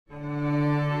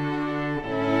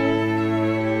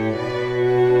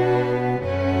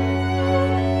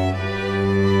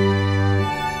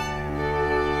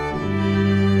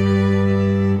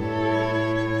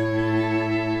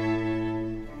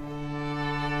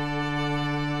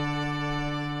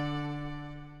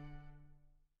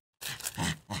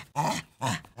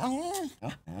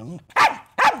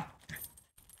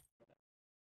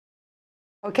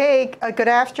Okay, good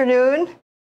afternoon.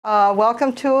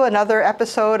 Welcome to another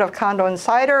episode of Condo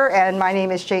Insider, and my name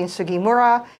is Jane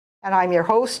Sugimura, and I'm your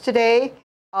host today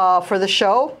for the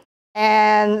show.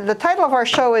 And the title of our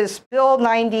show is Bill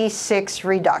 96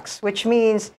 Redux, which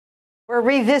means we're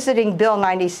revisiting Bill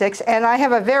 96, and I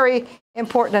have a very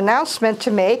important announcement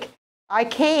to make. I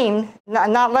came,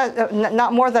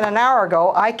 not more than an hour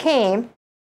ago, I came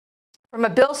from a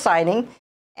bill signing,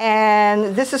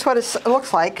 and this is what it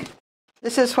looks like.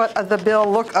 This is what the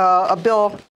bill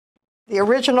the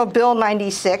original Bill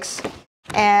 96,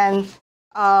 and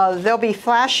they'll be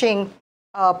flashing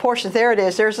portions. There it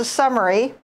is. There's a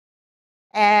summary,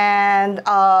 and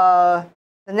the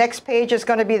next page is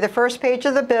going to be the first page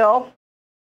of the bill,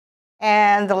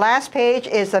 and the last page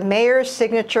is the mayor's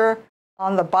signature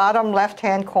on the bottom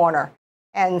left-hand corner.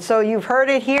 And so you've heard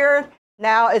it here.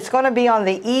 Now it's going to be on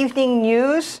the evening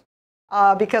news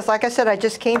because, like I said, I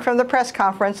just came from the press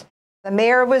conference. The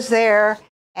mayor was there,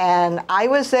 and I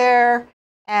was there,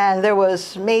 and there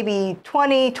was maybe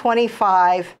 20,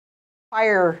 25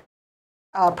 fire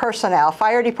personnel,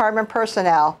 fire department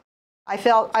personnel. I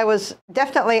felt I was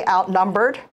definitely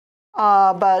outnumbered,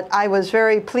 but I was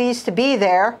very pleased to be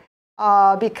there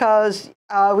because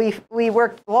we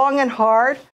worked long and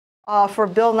hard for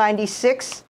Bill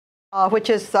 96, which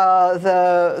is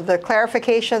the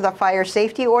clarification of the fire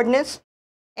safety ordinance.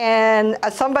 And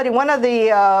one of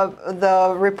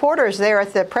the reporters there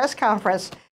at the press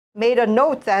conference made a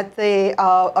note that the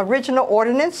original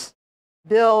ordinance,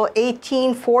 Bill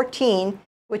 1814,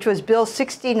 which was Bill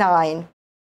 69,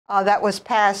 that was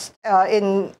passed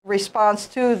in response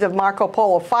to the Marco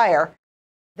Polo fire,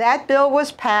 that bill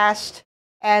was passed,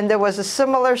 and there was a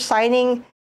similar signing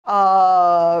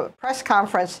press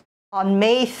conference on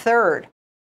May 3rd.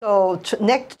 So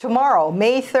tomorrow,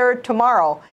 May 3rd,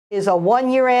 tomorrow, is a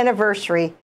one-year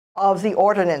anniversary of the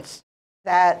ordinance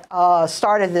that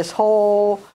started this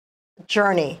whole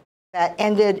journey that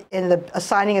ended in the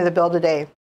signing of the bill today.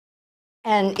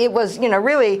 And it was,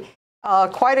 really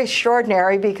quite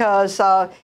extraordinary because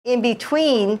in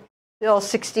between Bill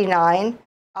 69,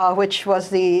 which was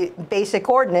the basic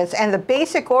ordinance, and the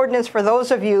basic ordinance, for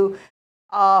those of you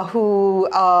who,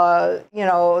 are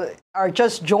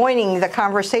just joining the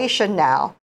conversation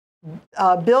now,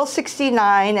 Bill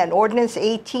 69 and Ordinance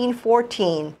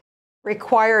 1814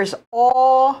 requires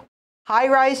all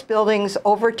high-rise buildings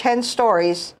over 10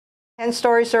 stories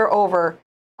or over,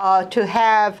 to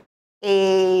have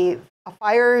a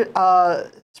fire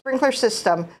sprinkler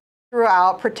system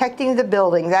throughout, protecting the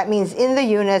building. That means in the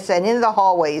units and in the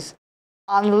hallways,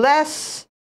 unless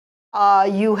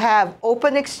you have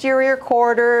open exterior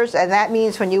corridors, and that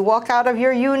means when you walk out of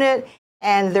your unit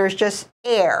and there's just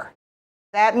air.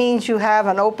 That means you have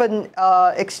an open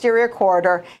exterior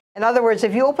corridor. In other words,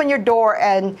 if you open your door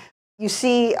and you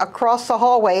see across the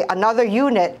hallway another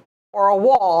unit or a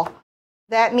wall,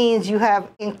 that means you have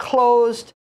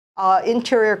enclosed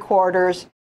interior corridors.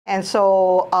 And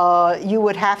so you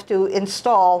would have to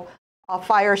install a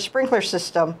fire sprinkler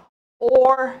system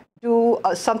or do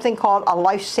something called a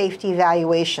life safety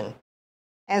evaluation.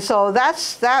 And so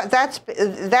that's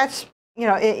in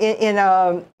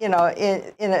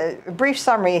a brief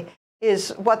summary,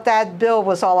 is what that bill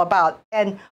was all about.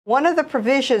 And one of the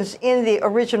provisions in the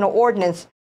original ordinance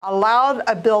allowed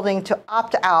a building to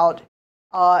opt out,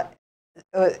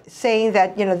 saying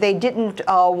that they didn't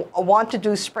want to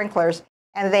do sprinklers,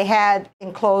 and they had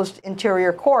enclosed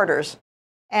interior corridors.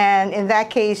 And in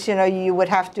that case, you would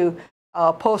have to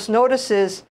post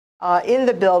notices in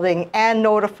the building and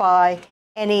notify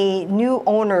any new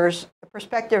owners,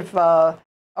 prospective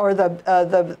or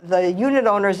the unit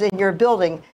owners in your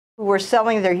building who were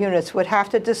selling their units would have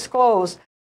to disclose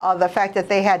the fact that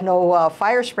they had no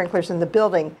fire sprinklers in the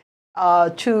building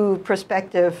to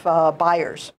prospective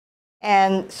buyers.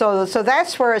 And so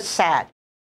that's where it sat.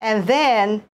 And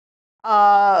then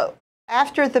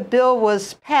after the bill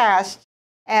was passed,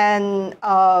 and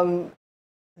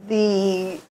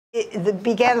began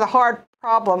the hard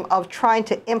problem of trying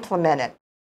to implement it.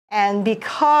 And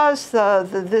because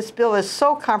this bill is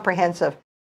so comprehensive,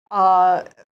 one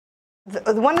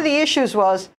of the issues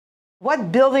was,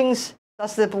 what buildings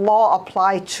does the law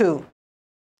apply to?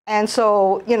 And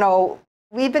so,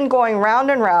 we've been going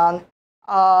round and round,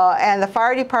 and the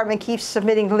fire department keeps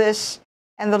submitting lists,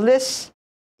 and the lists,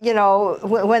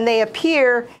 when they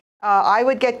appear, I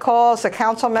would get calls, the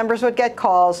council members would get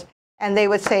calls, and they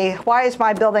would say, why is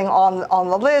my building on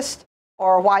the list?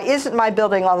 Or why isn't my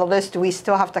building on the list? Do we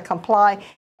still have to comply?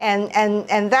 And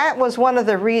that was one of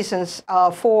the reasons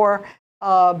for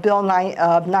Bill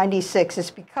 96,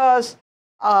 is because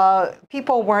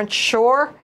people weren't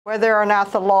sure whether or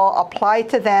not the law applied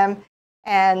to them,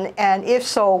 and if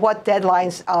so, what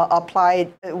deadlines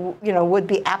applied, would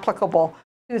be applicable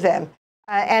to them.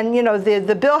 And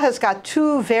the bill has got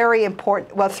three very,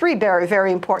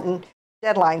 very important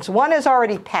deadlines. One is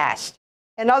already passed.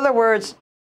 In other words,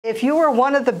 if you were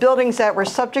one of the buildings that were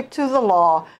subject to the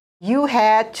law, you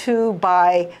had to,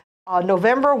 by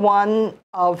November 1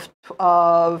 of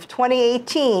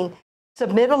 2018,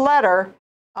 submit a letter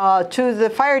to the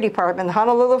fire department, the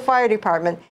Honolulu Fire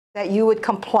Department, that you would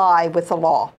comply with the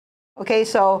law. Okay,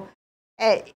 so,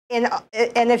 and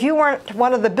if you weren't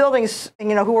one of the buildings,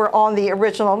 who were on the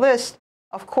original list,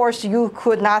 of course, you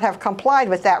could not have complied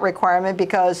with that requirement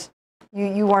because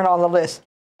you weren't on the list.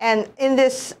 And in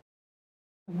this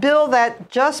bill that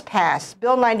just passed,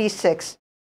 Bill 96,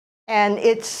 and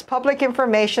it's public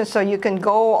information, so you can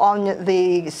go on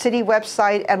the city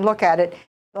website and look at it.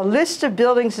 The list of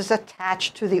buildings is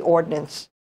attached to the ordinance,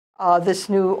 this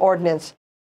new ordinance.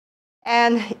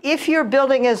 And if your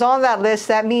building is on that list,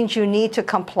 that means you need to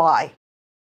comply.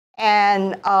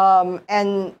 And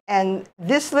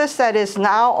this list that is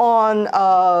now on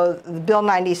Bill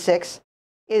 96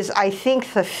 is, I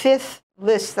think, the 5th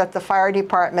list that the fire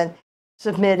department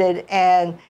submitted.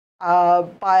 And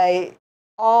by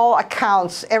all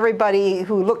accounts, everybody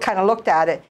who kind of looked at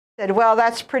it said, well,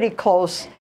 that's pretty close.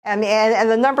 And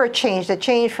the number changed. It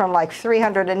changed from like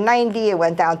 390. It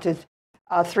went down to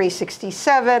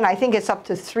 367. I think it's up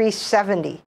to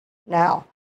 370 now.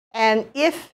 And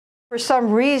if for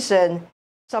some reason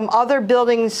some other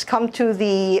buildings come to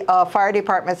the fire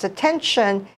department's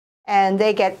attention and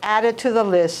they get added to the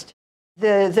list,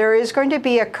 there is going to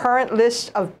be a current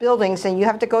list of buildings, and you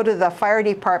have to go to the fire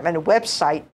department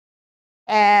website,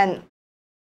 and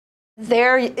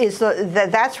there is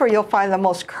that's where you'll find the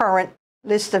most current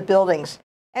list of buildings.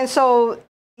 And so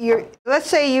let's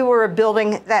say you were a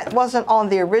building that wasn't on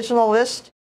the original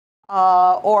list,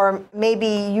 or maybe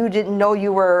you didn't know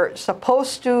you were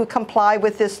supposed to comply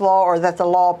with this law or that the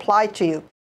law applied to you.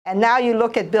 And now you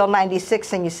look at Bill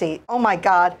 96 and you see, oh my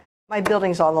God, my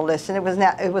building's on the list, and it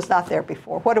was not there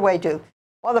before. What do I do?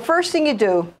 Well, the first thing you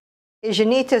do is you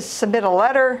need to submit a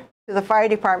letter to the fire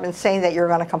department saying that you're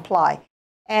going to comply.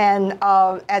 And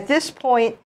at this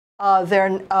point,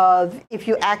 if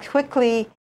you act quickly,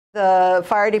 the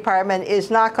fire department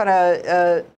is not going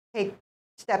to take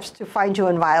steps to find you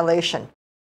in violation.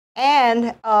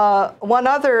 And one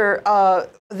other,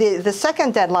 the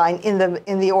second deadline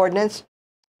in the ordinance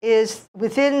is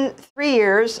within 3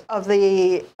 years of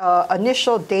the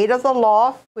initial date of the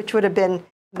law, which would have been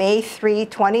May 3,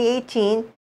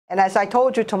 2018. And as I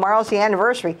told you, tomorrow's the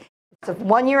anniversary. It's a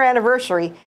 1-year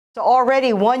anniversary. So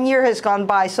already 1 year has gone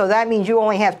by. So that means you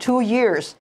only have 2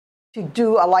 years to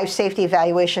do a life safety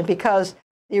evaluation, because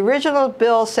the original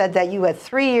bill said that you had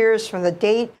 3 years from the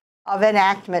date of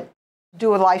enactment to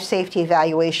do a life safety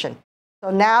evaluation. So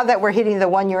now that we're hitting the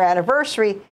 1-year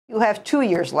anniversary, you have 2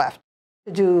 years left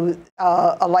to do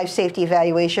a life safety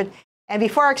evaluation. And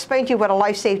before I explain to you what a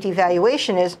life safety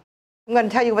evaluation is, I'm going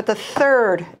to tell you what the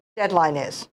third deadline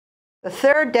is. The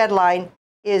third deadline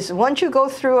is once you go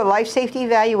through a life safety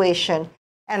evaluation,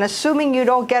 and assuming you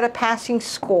don't get a passing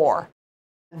score,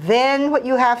 then what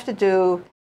you have to do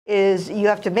is you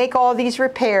have to make all these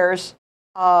repairs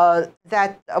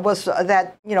that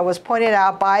was pointed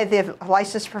out by the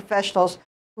licensed professionals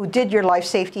who did your life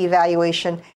safety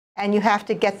evaluation, and you have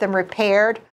to get them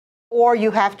repaired, or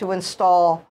you have to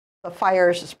install the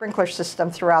fire sprinkler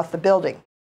system throughout the building.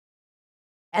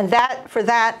 And for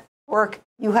that work,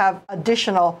 you have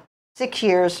additional 6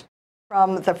 years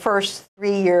from the first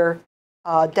 3-year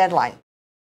deadline.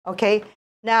 Okay,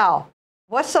 now,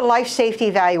 what's a life safety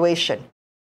evaluation?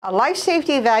 A life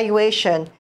safety evaluation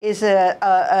is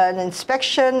an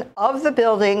inspection of the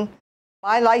building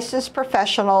by licensed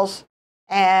professionals,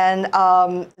 and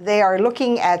they are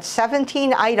looking at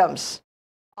 17 items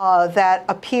that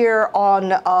appear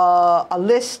on a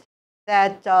list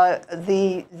that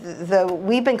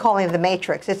we've been calling the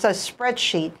matrix. It's a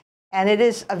spreadsheet, and it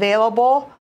is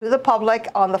available to the public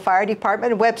on the fire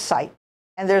department website.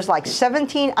 And there's like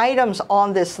 17 items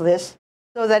on this list,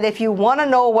 so that if you want to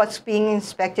know what's being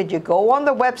inspected, you go on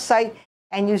the website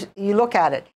and you look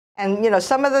at it. And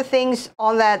some of the things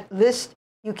on that list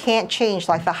you can't change,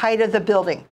 like the height of the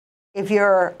building. If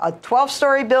you're a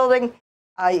 12-story building,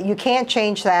 you can't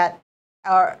change that.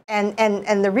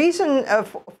 And the reason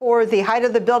for the height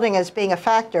of the building as being a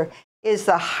factor is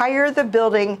the higher the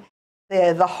building,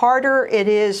 the harder it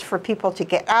is for people to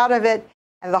get out of it,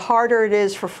 and the harder it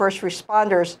is for first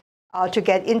responders to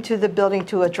get into the building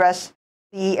to address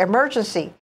the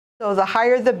emergency. So the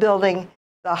higher the building,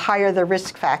 the higher the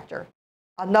risk factor.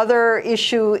 Another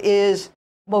issue is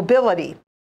mobility.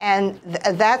 And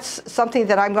that's something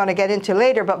that I'm going to get into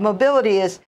later. But mobility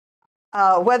is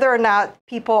whether or not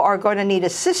people are going to need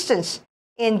assistance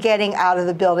in getting out of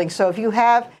the building. So if you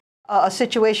have a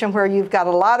situation where you've got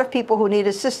a lot of people who need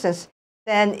assistance,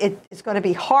 then it's going to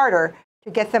be harder to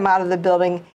get them out of the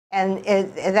building. And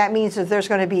that means that there's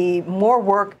going to be more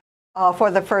work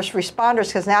for the first responders,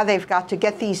 because now they've got to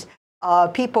get these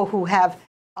people who have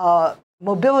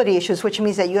mobility issues, which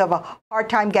means that you have a hard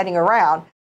time getting around,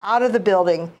 out of the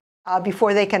building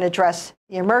before they can address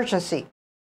the emergency.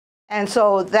 And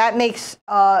so that makes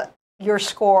your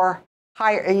score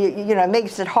higher,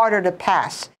 makes it harder to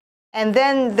pass. And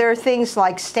then there are things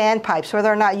like standpipes,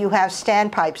 whether or not you have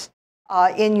standpipes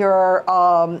in your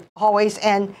hallways.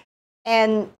 And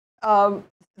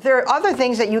there are other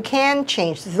things that you can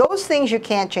change. Those things you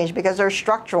can't change because they're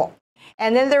structural.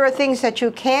 And then there are things that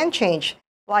you can change,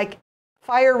 like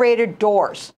fire-rated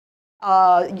doors.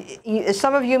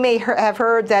 Some of you may have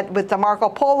heard that with the Marco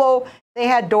Polo, they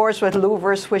had doors with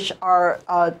louvers which are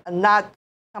not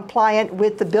compliant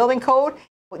with the building code,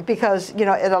 because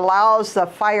it allows the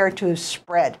fire to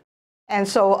spread. And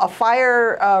so a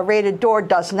fire-rated door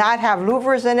does not have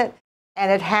louvers in it,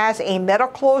 and it has a metal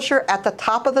closure at the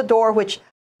top of the door which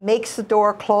makes the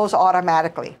door close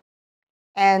automatically.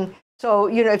 And so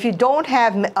if you don't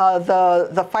have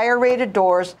the fire-rated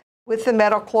doors with the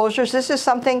metal closures, this is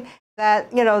something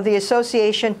that the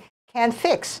association can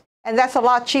fix, and that's a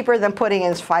lot cheaper than putting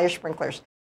in fire sprinklers.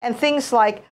 And things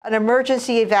like an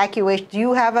emergency evacuation. Do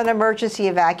you have an emergency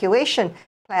evacuation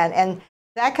plan? And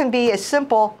that can be as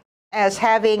simple as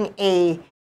having a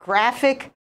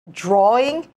graphic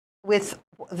drawing with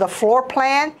the floor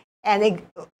plan and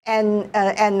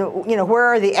where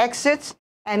are the exits,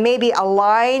 and maybe a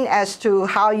line as to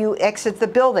how you exit the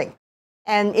building.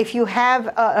 And if you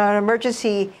have an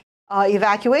emergency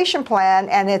evacuation plan,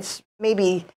 and it's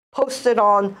maybe posted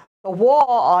on the wall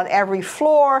on every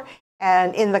floor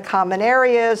and in the common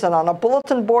areas and on a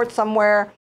bulletin board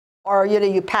somewhere, or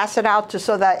you pass it out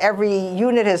so that every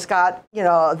unit has got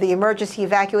the emergency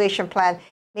evacuation plan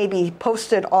maybe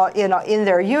posted on, in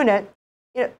their unit,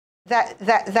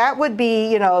 that would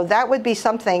be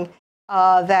something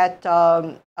that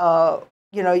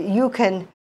you can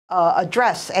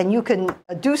address and you can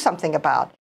do something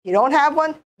about. You don't have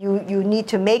one, you need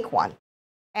to make one.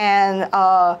 And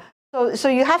so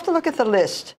you have to look at the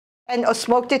list. And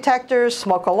smoke detectors,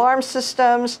 smoke alarm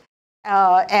systems,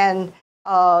 so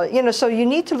you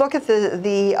need to look at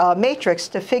the matrix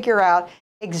to figure out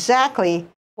exactly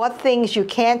what things you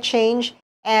can't change,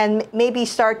 and maybe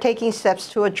start taking steps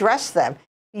to address them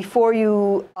before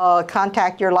you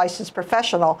contact your licensed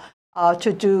professional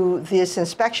to do this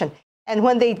inspection. And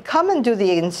when they come and do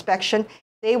the inspection,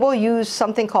 they will use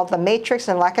something called the matrix.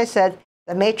 And like I said,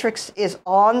 the matrix is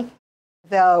on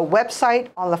the website,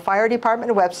 on the fire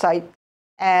department website,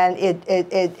 and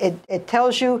it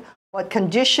tells you what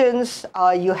conditions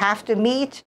you have to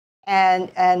meet,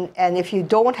 and if you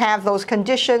don't have those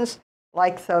conditions,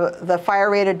 like the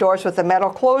fire-rated doors with the metal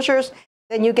closures,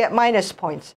 then you get minus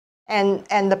points.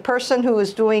 And the person who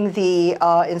is doing the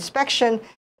inspection,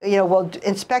 will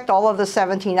inspect all of the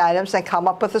 17 items and come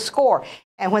up with a score.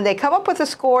 And when they come up with a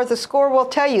score, the score will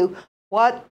tell you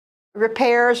what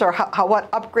repairs or what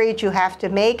upgrades you have to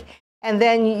make, and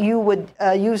then you would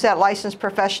use that licensed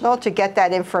professional to get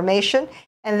that information,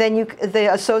 and then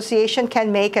the association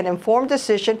can make an informed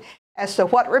decision as to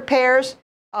what repairs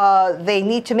they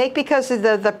need to make, because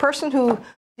the person who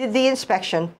did the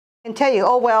inspection can tell you,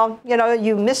 oh well,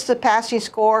 you missed the passing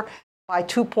score by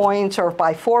 2 points or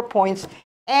by 4 points,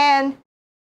 and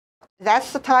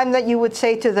that's the time that you would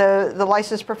say to the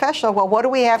licensed professional, well, what do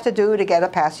we have to do to get a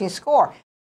passing score?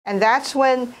 And that's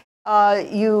when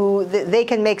they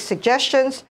can make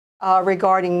suggestions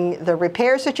regarding the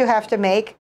repairs that you have to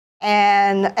make,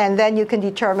 and then you can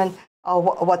determine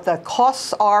what the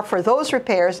costs are for those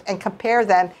repairs and compare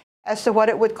them as to what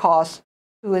it would cost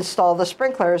to install the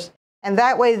sprinklers. And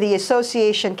that way the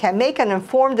association can make an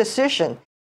informed decision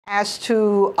as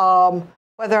to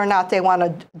whether or not they want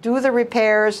to do the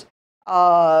repairs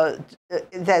that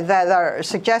are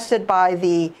suggested by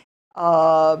the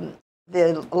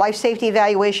life safety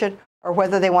evaluation, or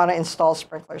whether they want to install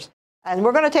sprinklers. And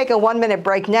we're going to take a 1-minute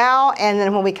break now, and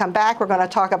then when we come back, we're going to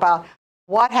talk about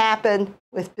what happened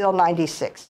with Bill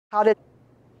 96.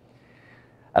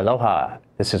 Aloha,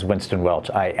 this is Winston Welch.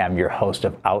 I am your host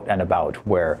of Out and About,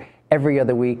 where every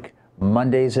other week,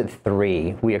 Mondays at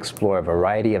 3, we explore a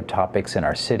variety of topics in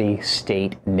our city,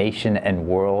 state, nation, and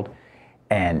world,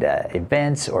 and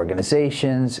events,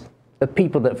 organizations, the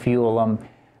people that fuel them.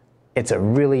 It's a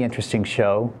really interesting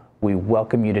show. We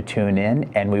welcome you to tune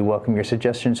in, and we welcome your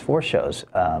suggestions for shows.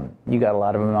 You got a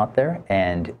lot of them out there,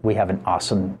 and we have an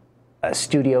awesome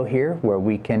studio here where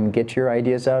we can get your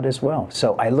ideas out as well.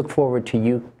 So I look forward to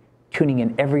you tuning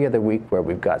in every other week, where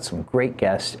we've got some great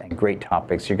guests and great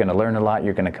topics. You're going to learn a lot.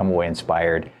 You're going to come away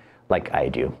inspired like I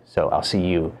do. So I'll see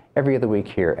you every other week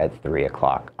here at 3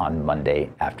 o'clock on Monday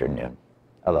afternoon.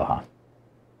 Aloha.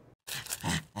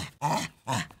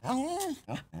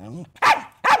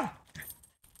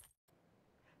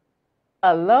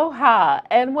 Aloha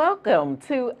and welcome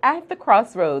to At the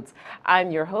Crossroads. I'm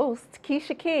your host,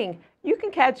 Keisha King. You can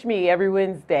catch me every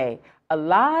Wednesday,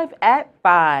 live at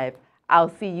 5. I'll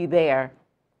see you there.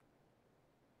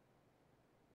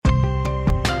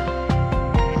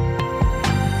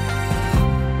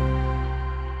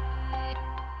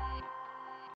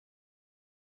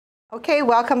 Okay,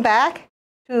 welcome back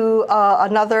to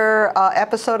another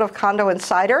episode of Condo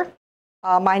Insider.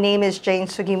 My name is Jane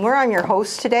Sugimura. I'm your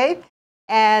host today.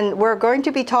 And we're going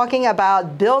to be talking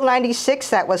about Bill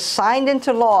 96 that was signed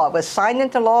into law. It was signed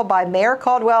into law by Mayor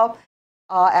Caldwell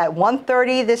at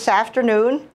 1:30 this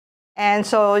afternoon. And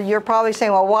so you're probably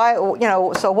saying, well, why,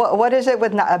 so what is it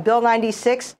with Bill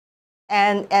 96?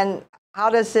 And how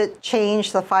does it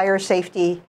change the fire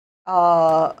safety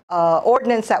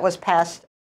ordinance that was passed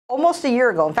almost a year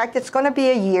ago? In fact, it's going to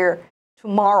be a year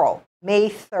tomorrow, May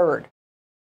 3rd.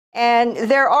 And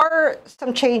there are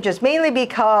some changes, mainly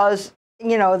because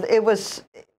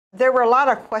there were a lot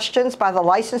of questions by the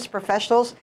licensed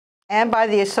professionals and by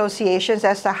the associations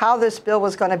as to how this bill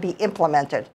was going to be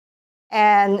implemented.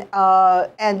 And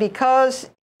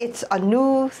because it's a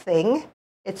new thing,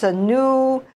 it's a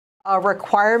new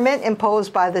requirement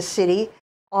imposed by the city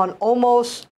on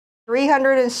almost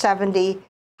 370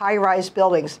 high-rise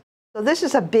buildings. So this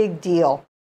is a big deal.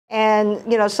 And,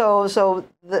 so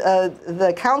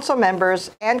the council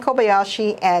members, Ann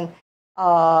Kobayashi and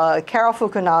Carol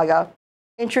Fukunaga,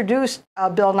 introduced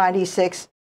Bill 96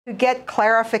 to get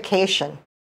clarification.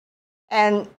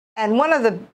 And one of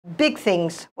the big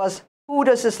things was, who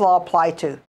does this law apply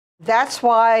to? That's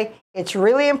why it's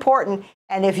really important.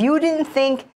 And if you didn't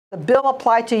think the bill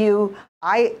applied to you,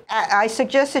 I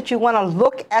suggest that you want to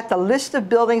look at the list of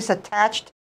buildings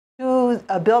attached to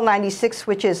Bill 96,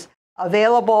 which is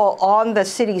available on the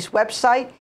city's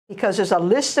website, because there's a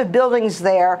list of buildings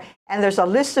there, and there's a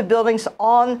list of buildings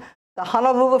on the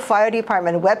Honolulu Fire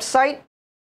Department website.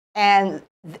 And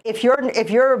if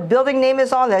your building name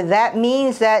is on there, that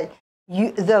means that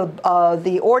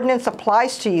the ordinance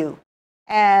applies to you.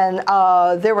 And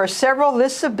there were several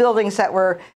lists of buildings that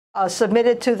were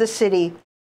submitted to the city,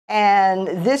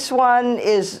 and this one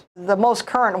is the most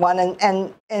current one.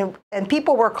 And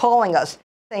people were calling us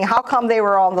saying, how come they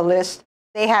were on the list?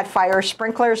 They had fire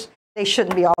sprinklers. They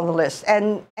shouldn't be on the list.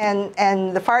 And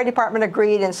the fire department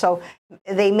agreed, and so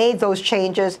they made those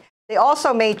changes. They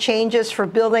also made changes for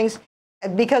buildings,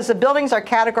 because the buildings are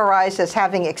categorized as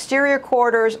having exterior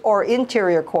quarters or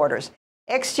interior quarters.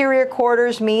 Exterior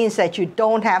quarters means that you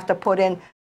don't have to put in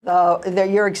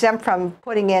you're exempt from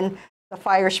putting in the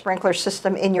fire sprinkler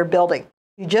system in your building.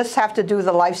 You just have to do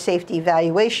the life safety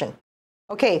evaluation.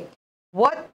 Okay,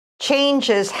 what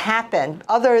changes happen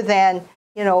other than,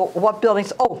 what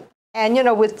buildings? Oh, and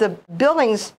with the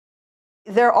buildings,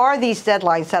 there are these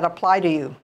deadlines that apply to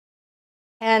you.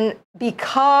 And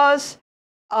because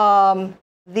when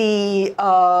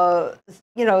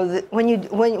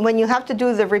you have to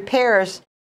do the repairs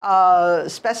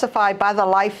specified by the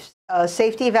life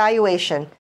safety evaluation,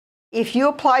 if you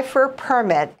apply for a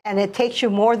permit and it takes you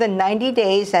more than 90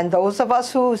 days, and those of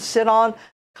us who sit on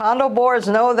condo boards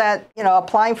know that,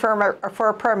 applying for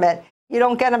a permit, you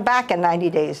don't get them back in 90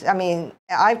 days. I mean,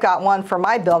 I've got one for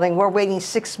my building. We're waiting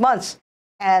 6 months,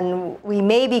 and we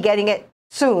may be getting it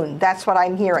soon. That's what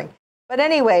I'm hearing. But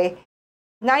anyway,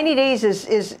 90 days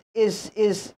is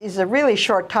a really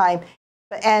short time.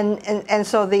 And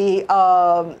so the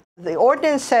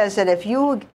ordinance says that if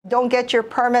you don't get your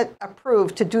permit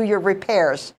approved to do your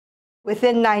repairs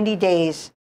within 90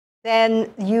 days, then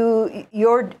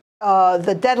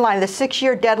the deadline, the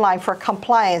 6-year deadline for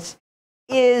compliance,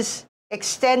 is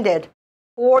extended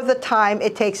for the time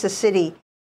it takes the city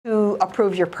to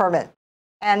approve your permit.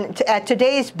 And at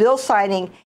today's bill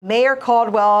signing, Mayor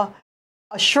Caldwell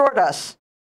assured us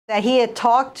that he had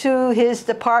talked to his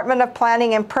Department of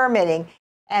Planning and Permitting,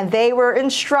 and they were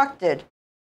instructed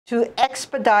to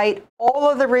expedite all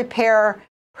of the repair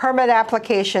permit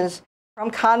applications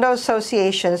from condo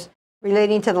associations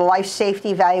relating to the life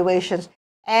safety evaluations,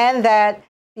 and that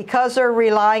because they're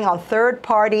relying on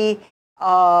third-party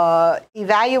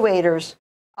evaluators,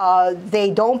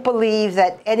 They don't believe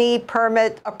that any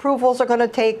permit approvals are going to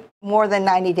take more than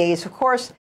 90 days. Of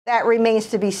course, that remains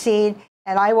to be seen,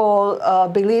 and I will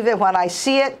believe it when I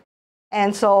see it.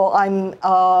 And so I'm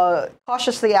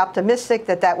cautiously optimistic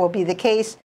that that will be the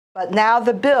case. But now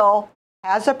the bill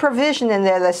has a provision in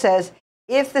there that says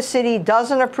if the city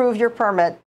doesn't approve your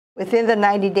permit within the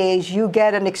 90 days, you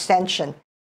get an extension.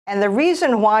 And the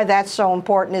reason why that's so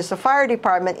important is the fire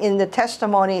department, in the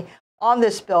testimony on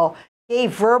this bill,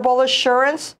 gave verbal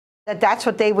assurance that that's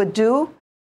what they would do.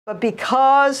 But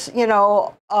because, you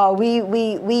know,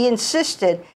 we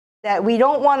insisted that we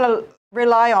don't want to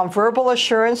rely on verbal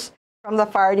assurance from the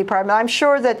fire department. I'm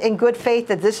sure that in good faith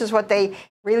that this is what they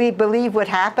really believe would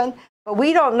happen, but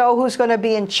we don't know who's going to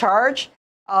be in charge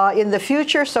in the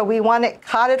future. So we want it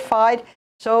codified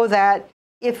so that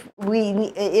if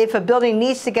a building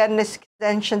needs to get an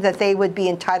extension, that they would be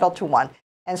entitled to one.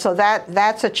 And so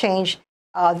that's a change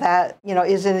that, you know,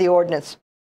 is in the ordinance.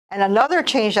 And another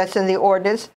change that's in the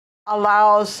ordinance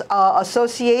allows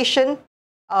association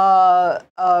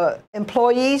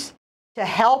employees to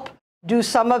help do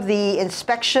some of the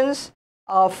inspections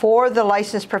for the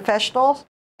licensed professionals.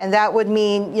 And that would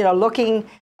mean, you know, looking,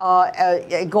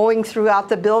 going throughout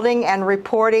the building and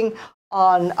reporting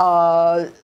on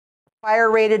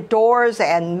fire-rated doors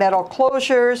and metal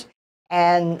closures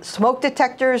and smoke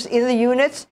detectors in the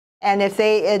units. And if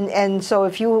they, and so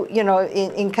if you, you know,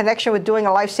 in connection with doing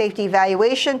a life safety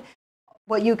evaluation,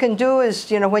 what you can do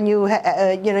is, you know, when you,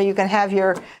 you know, you can have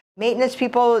your maintenance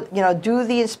people, you know, do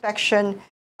the inspection,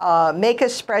 make a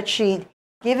spreadsheet,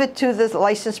 give it to the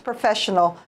licensed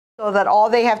professional so that all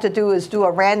they have to do is do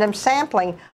a random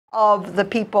sampling of the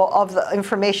people, of the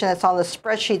information that's on the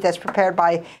spreadsheet that's prepared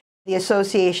by the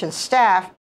association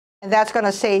staff. And that's going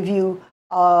to save you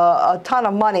a ton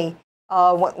of money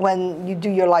when you do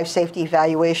your life safety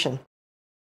evaluation.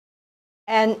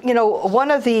 And, you know,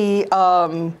 one of the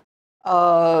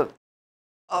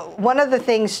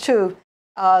things, too,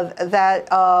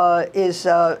 that is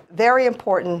very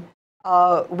important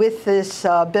with this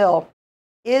bill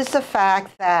is the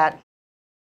fact that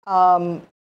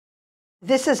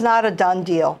this is not a done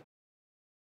deal.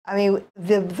 I mean,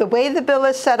 the way the bill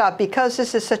is set up, because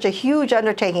this is such a huge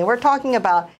undertaking, we're talking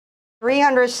about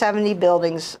 370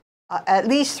 buildings, at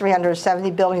least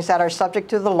 370 buildings that are subject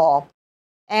to the law.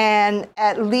 And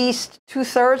at least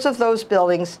 2/3 of those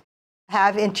buildings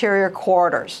have interior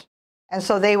corridors. And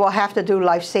so they will have to do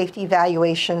life safety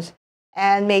evaluations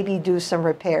and maybe do some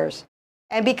repairs.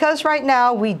 And because right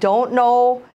now we don't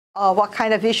know what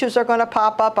kind of issues are going to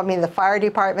pop up, I mean, the fire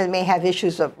department may have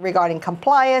issues regarding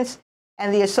compliance,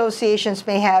 and the associations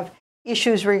may have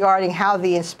issues regarding how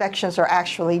the inspections are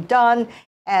actually done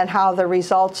and how the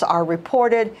results are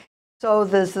reported. So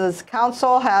this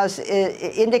council has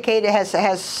indicated,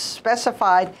 has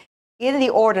specified in the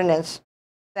ordinance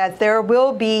that there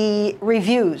will be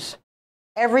reviews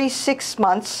every 6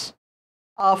 months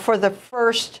for the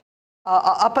first,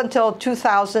 up until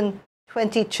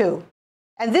 2022.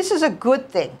 And this is a good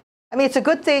thing. I mean, it's a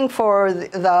good thing for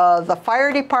the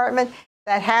fire department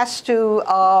that has to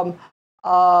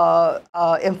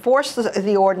enforce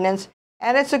the ordinance,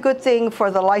 and it's a good thing for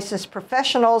the licensed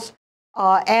professionals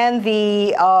and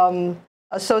the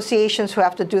associations who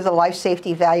have to do the life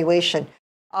safety evaluation.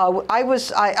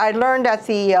 I learned at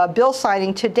the bill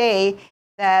signing today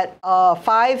that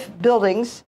 5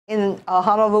 buildings in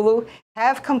Honolulu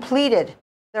have completed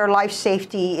their life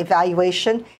safety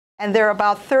evaluation, and there are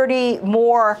about 30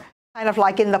 more kind of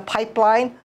like in the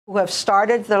pipeline who have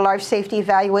started the life safety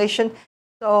evaluation.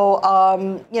 So,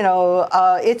 you know,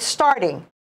 it's starting.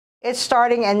 It's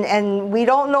starting, and we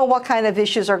don't know what kind of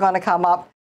issues are going to come up.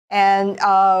 And,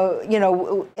 you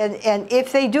know, and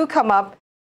if they do come up,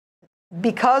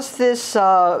 because this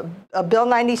Bill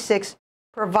 96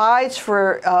 provides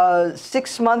for a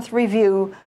 6-month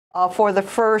review for the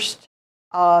first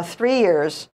 3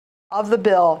 years of the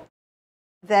bill,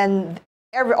 then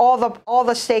all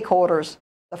the stakeholders,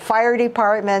 the fire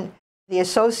department, the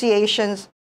associations,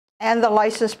 and the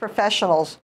licensed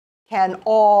professionals can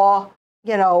all,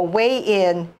 you know, weigh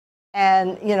in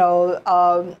and, you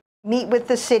know, meet with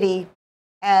the city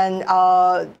and,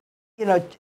 you know,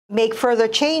 make further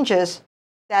changes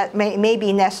that may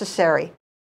be necessary.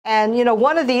 And, you know,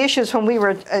 one of the issues when we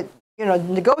were, you know,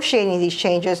 negotiating these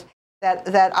changes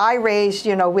that I raised,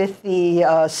 you know, with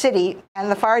the city and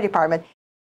the fire department,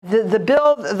 this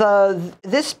bill,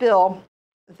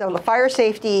 the fire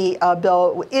safety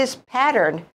bill,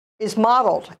 is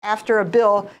modeled after a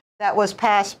bill that was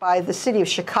passed by the city of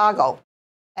Chicago.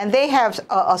 And they have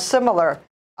a similar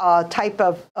type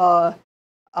of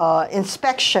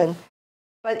inspection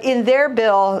But in their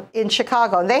bill in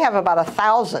Chicago, and they have about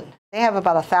 1,000. They have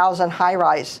about 1,000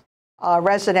 high-rise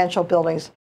residential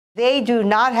buildings. They do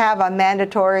not have a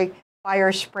mandatory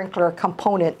fire sprinkler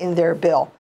component in their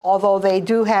bill, although they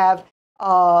do have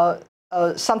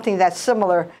something that's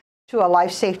similar to a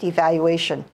life safety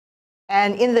evaluation.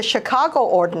 And in the Chicago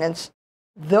ordinance,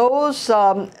 those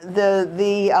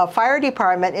the fire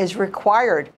department is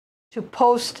required to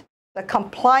post the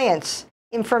compliance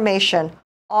information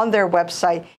on their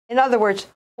website. In other words,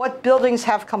 what buildings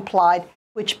have complied,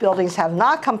 which buildings have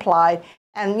not complied,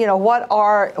 and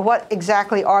what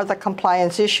exactly are the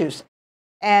compliance issues.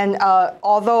 And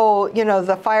although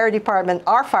the fire department,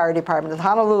 our fire department, the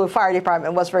Honolulu Fire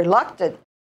Department, was reluctant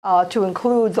to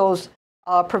include those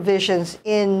provisions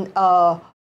in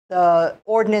the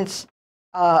ordinance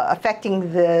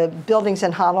affecting the buildings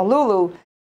in Honolulu,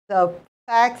 the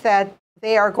fact that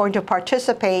they are going to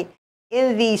participate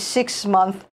in the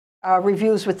 6-month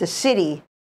reviews with the city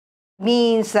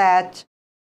means that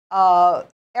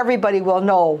everybody will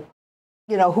know,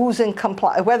 who's in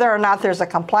compliance, whether or not there's a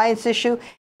compliance issue,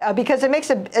 because it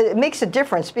makes a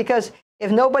difference. Because if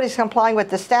nobody's complying with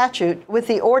the statute, with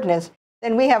the ordinance,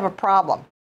 then we have a problem,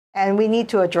 and we need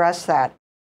to address that.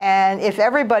 And if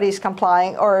everybody's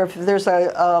complying, or if there's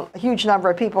a huge number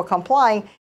of people complying,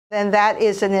 then that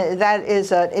is an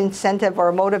incentive or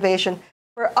a motivation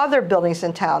for other buildings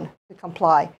in town to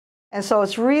comply. And so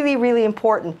it's really, really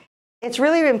important. It's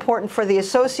really important for the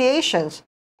associations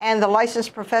and the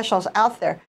licensed professionals out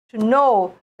there to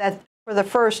know that for the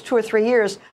first 2 or 3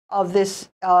 years of this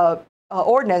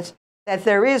ordinance, that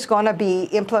there is going to be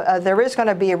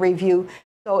a review.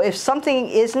 So if something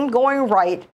isn't going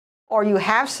right, or you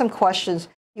have some questions,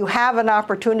 you have an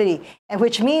opportunity, and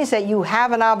which means that you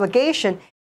have an obligation.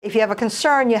 If you have a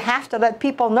concern, you have to let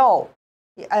people know,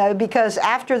 because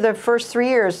after the first 3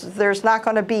 years, there's not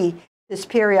going to be this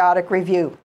periodic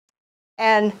review.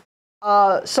 And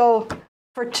so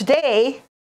for today,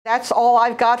 that's all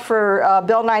I've got for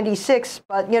Bill 96.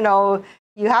 But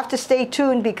you have to stay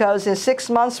tuned, because in 6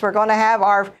 months we're going to have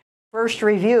our first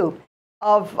review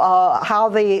of how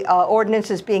the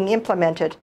ordinance is being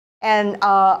implemented. And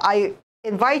I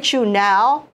invite you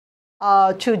now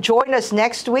to join us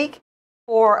next week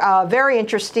for a very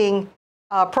interesting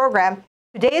program.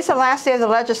 Today is the last day of the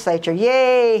legislature.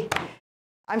 Yay!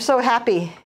 I'm so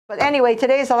happy. But anyway,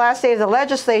 today is the last day of the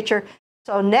legislature.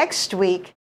 So next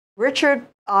week, Richard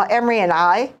Emery and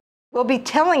I will be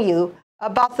telling you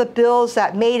about the bills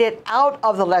that made it out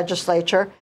of the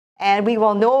legislature, and we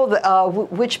will know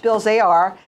which bills they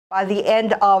are by the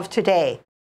end of today.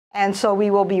 And so we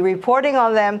will be reporting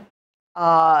on them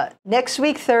next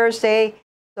week, Thursday.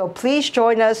 So please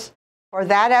join us for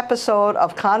that episode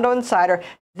of Condo Insider.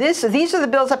 These are the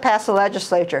bills that passed the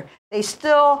legislature. They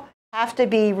still have to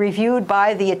be reviewed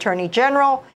by the Attorney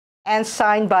General and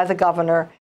signed by the governor.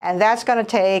 And that's going to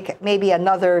take maybe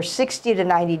another 60 to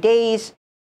 90 days.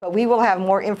 But we will have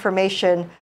more information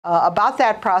about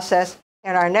that process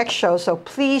in our next show. So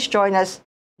please join us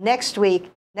next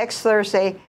week, next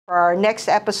Thursday, for our next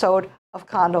episode of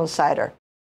Condo Insider.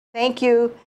 Thank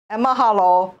you and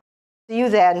mahalo. See you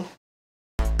then.